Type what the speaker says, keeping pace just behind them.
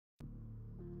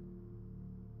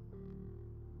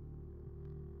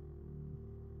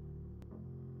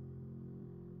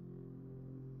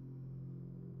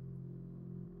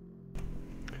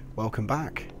Welcome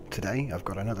back. Today I've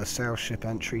got another sail ship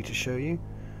entry to show you.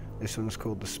 This one's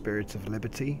called the Spirit of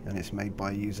Liberty and it's made by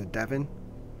user Devin.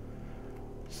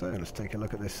 So let's take a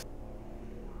look at this.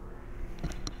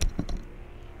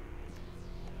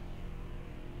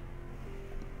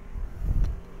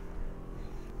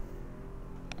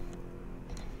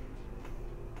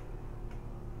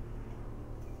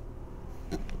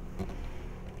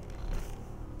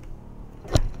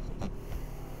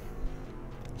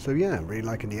 So yeah, really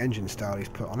liking the engine style he's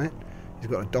put on it. He's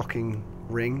got a docking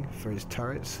ring for his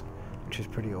turrets, which is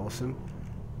pretty awesome.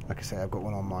 Like I say, I've got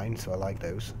one on mine, so I like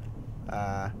those.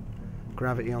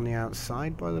 Gravity on the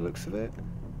outside by the looks of it.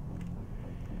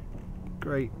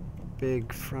 Great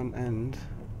big front end.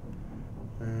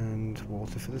 And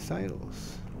water for the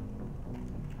sails.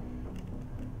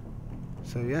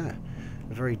 So yeah,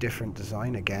 a very different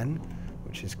design again,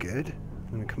 which is good.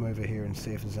 I'm going to come over here and see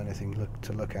if there's anything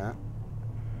to look at.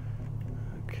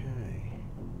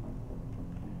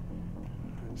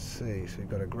 See, so we've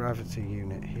got a gravity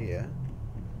unit here.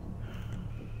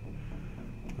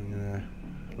 I'm gonna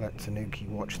let Tanuki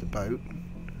watch the boat.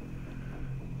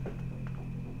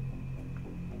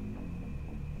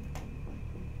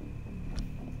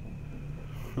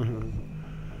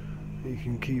 You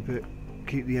can keep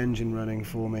the engine running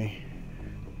for me.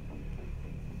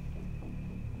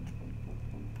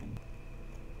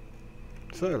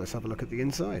 So let's have a look at the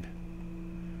inside.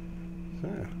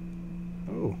 So.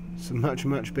 Oh, it's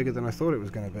much bigger than I thought it was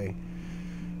going to be.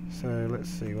 So let's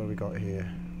see what we got here.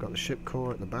 We've got the ship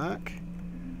core at the back.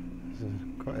 There's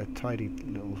quite a tidy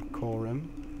little core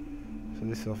room. So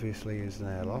this obviously is an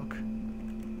airlock.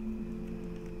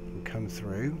 We come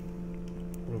through.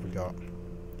 What have we got?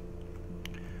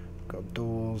 We've got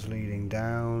doors leading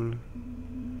down.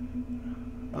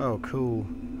 Oh, cool.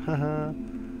 Haha.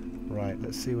 Right,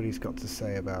 let's see what he's got to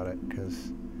say about it,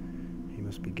 because he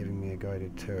must be giving me a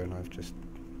guided tour and I've just...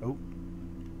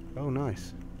 Oh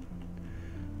nice.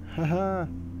 Haha.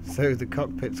 So the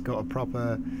cockpit's got a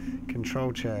proper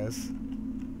control chairs.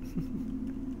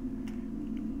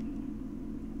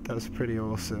 That's pretty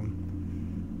awesome.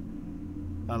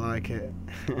 I like it.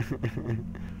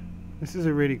 This is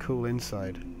a really cool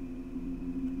inside.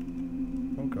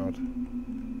 Oh god.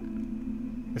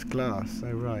 It's glass,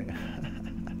 oh right.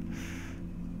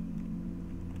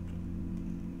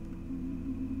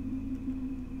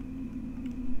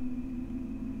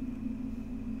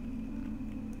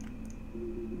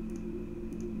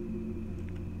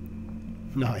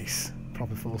 Nice,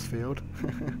 proper force field.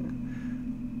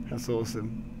 That's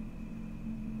awesome.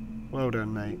 Well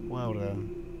done, mate, well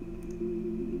done.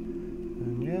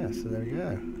 And yeah, so there we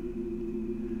go.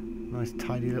 Nice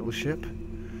tidy little ship.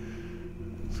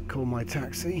 Let's call my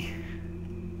taxi.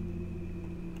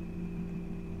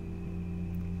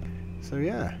 So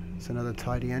yeah, it's another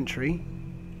tidy entry.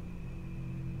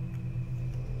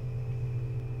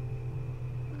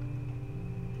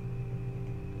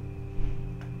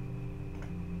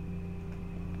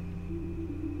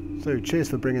 So cheers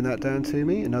for bringing that down to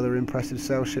me. Another impressive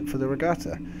sail ship for the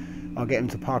Regatta. I'll get him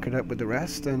to park it up with the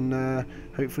rest, and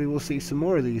hopefully we'll see some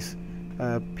more of these.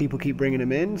 People keep bringing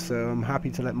them in, so I'm happy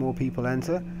to let more people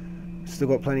enter. Still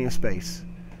got plenty of space.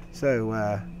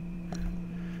 So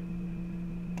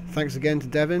thanks again to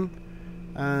Devin,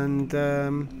 and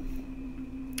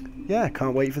yeah,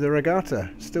 can't wait for the Regatta.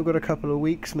 Still got a couple of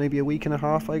weeks, maybe a week and a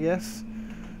half, I guess.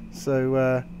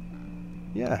 So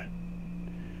yeah,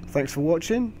 thanks for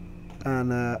watching.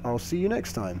 And I'll see you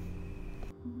next time.